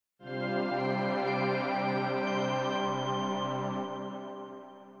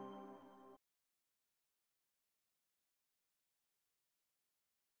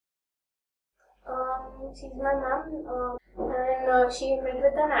She's my mom, and she met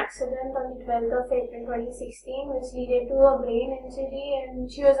with an accident on the 12th of April 2016, which led to a brain injury,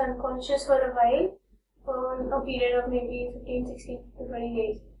 and she was unconscious for a while, for a period of maybe 15, 16 to 20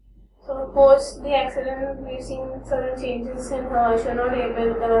 days. So post the accident, we've seen certain changes in her. She was not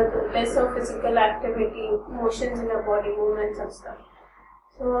able, less of physical activity, motions in her body, movements and stuff.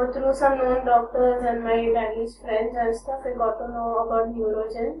 So through some known doctors and my daddy's friends and stuff, I got to know about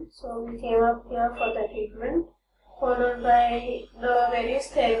NeuroGen. So we came up here for the treatment, followed by the various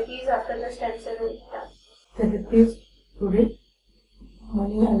therapies after the stem cell was done. Therapies today,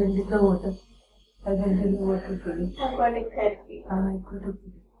 morning I will take the water. I will take the water today. Aquatic therapy. Aquatic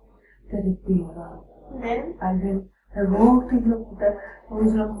therapy. Then? I walked in the water. I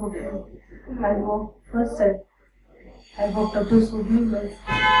was not walking. I walked first I walked up to swimming wells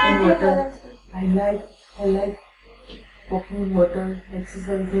in water. I like walking in water,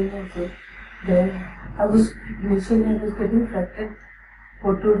 exercising also. Then initially I was getting frightened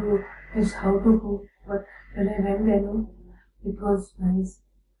what to do, is how to go. But when I went there, it was nice.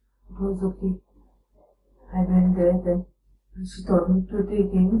 It was okay. I went there, then she taught me to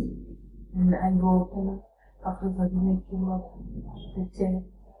take games, and I walked, and after that I came up the chair.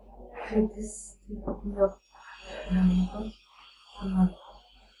 Like this, they put me up.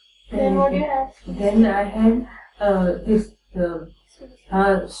 Then what do you have? Then I had this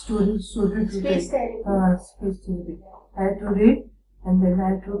student speech therapy. Speech therapy. I had to read and then I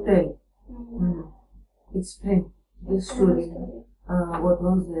had to tell. Explain the story. What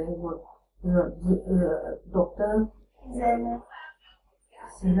was there? Doctor Zena.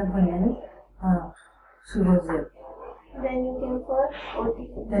 She was there. Then you came for OT.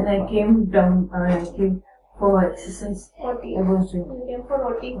 Then I came down. I came for exercise. OT. I was doing. You came for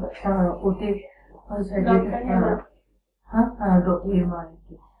OT. OT. Was I Dr. did. Hema. Dr. Hema.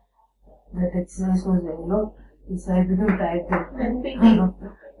 That exercise was very low. I became tired. Then PT.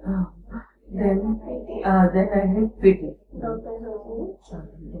 Then I did PT. Dr.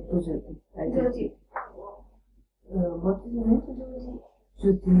 Joji. Joji. What is the name?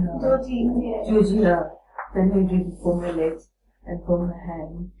 Joji. Joji. Then I did for my legs and for my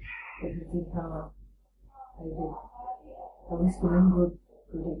hand. Everything. I did. I was feeling good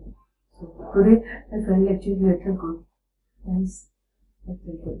today. So today I felt actually little good. Nice. I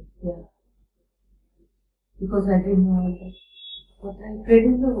felt good. Yeah. Because I didn't know all that. But I prayed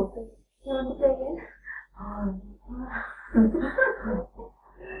in the water. You want to play again?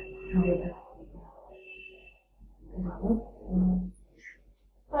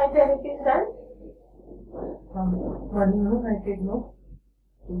 My therapy is done? Morning, no, I did no.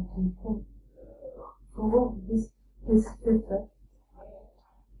 2, 3, 4. So this fifth.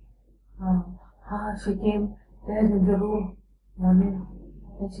 She came there in the room morning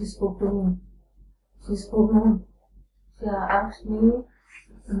and she spoke to me. She spoke no. She asked me,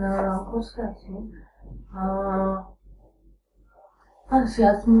 what's she asked me? She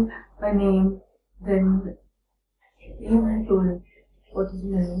asked me my name, then I told her what is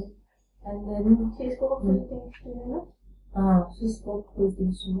my name. And then she spoke few things to you, she spoke few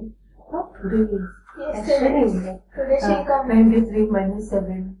things to me. Not today. Yesterday. Today she come. 93 minus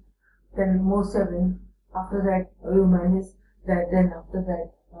 7, then more 7. After that, you minus that, then after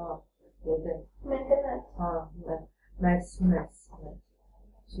that, then. Mental maths. Maths.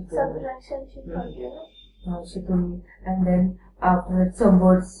 Subtraction she taught you, she told me. And then after that, some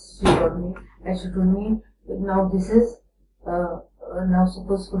words she taught me. And she told me, now this is, now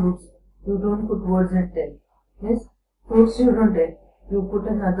suppose fruits. You don't put words and tell. Yes? Fruits you don't tell. You put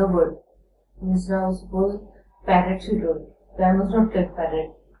another word. Means now suppose parrot she told. So I must not take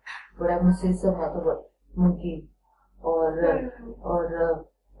parrot. But I must say some other word. Monkey. Or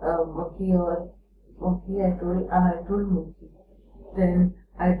monkey or monkey I told monkey. Then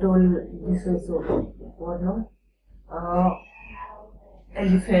I told this also. What no?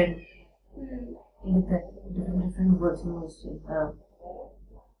 Elephant. Different words you must say.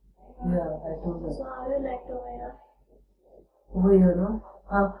 Yeah, I told her. So how you liked over here? Over here, no?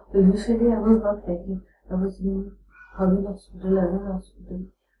 Usually I was not taking. I was in Hugin hospital.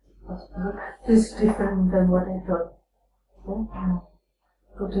 This is different than what I thought.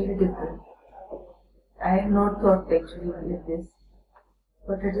 Totally different. I had not thought actually like this.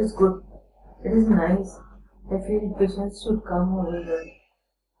 But it is good. It is nice. I feel patients should come over here.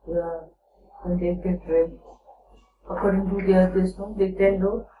 Yeah. And they get well. According to their this one, they tell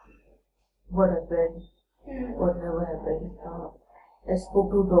you what happened, what never happened. I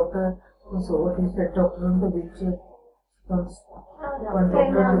spoke to doctor. So what is that doctor on the wheelchair? Comes one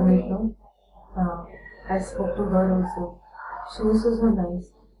doctor to meet me. I spoke to her also. She was so nice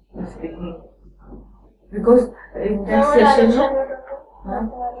in speaking. Because in that No, session, Alok no, Sharma, doctor. huh?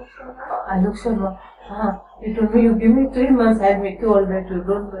 Dr. Alok Sharma. Alok Sharma, he told me, you give me 3 months, I'll make you all better,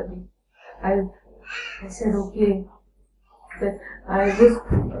 don't worry. I said, okay. Then I was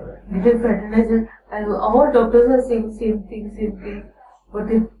little fraternized, and all doctors are saying same thing. But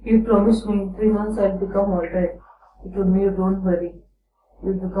if you promise me in 3 months I'll become alright. He told me, you don't worry,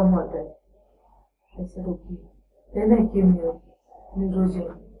 you'll become alright. I said, okay. Then I came here,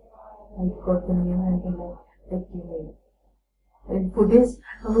 NeuroGen. I got the name and then I came here. In 4 days,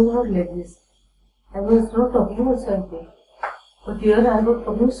 I was not like this. I was not talking about something. But here I was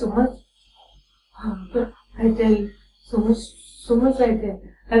talking so much. I tell so much I tell.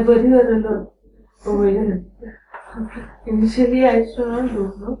 I worry her a lot over here. Initially I used to not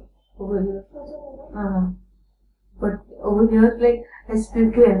do, no? Over here. But over here, like, I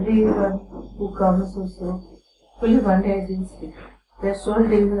speak to everyone who comes also. Only one day I didn't speak. That's all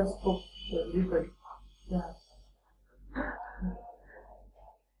days I spoke to everybody. Yeah.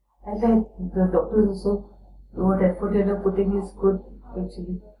 I like the doctors also. What effort they are putting is good,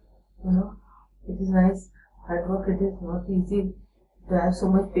 actually. You know, it is nice. Hard work, it is not easy to have so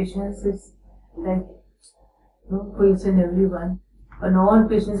much patience. It's like, for each and every one. And all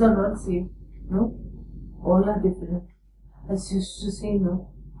patients are not same. No, all are different. As used to say,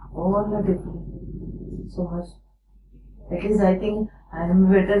 all are different. So much. At least I think I am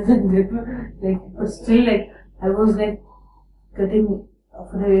better than them. Like, but still, like, I was like getting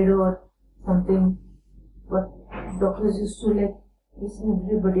afraid or something. But doctors used to like listen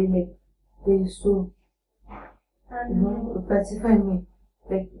everybody, like they used to pacify me.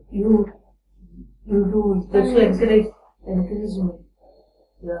 Like you do, they used to encourage me.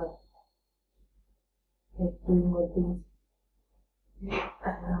 Yeah. Like doing all things.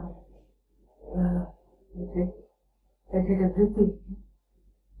 I did everything.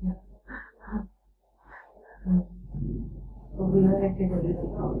 Yeah. Over here I did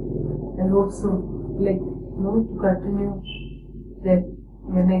everything. I hope so. Like, to continue. Like,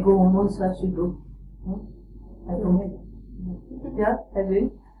 when I go home also I should do. I hope. Yeah, I will.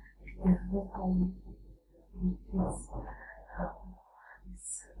 Yeah, I will. Yes.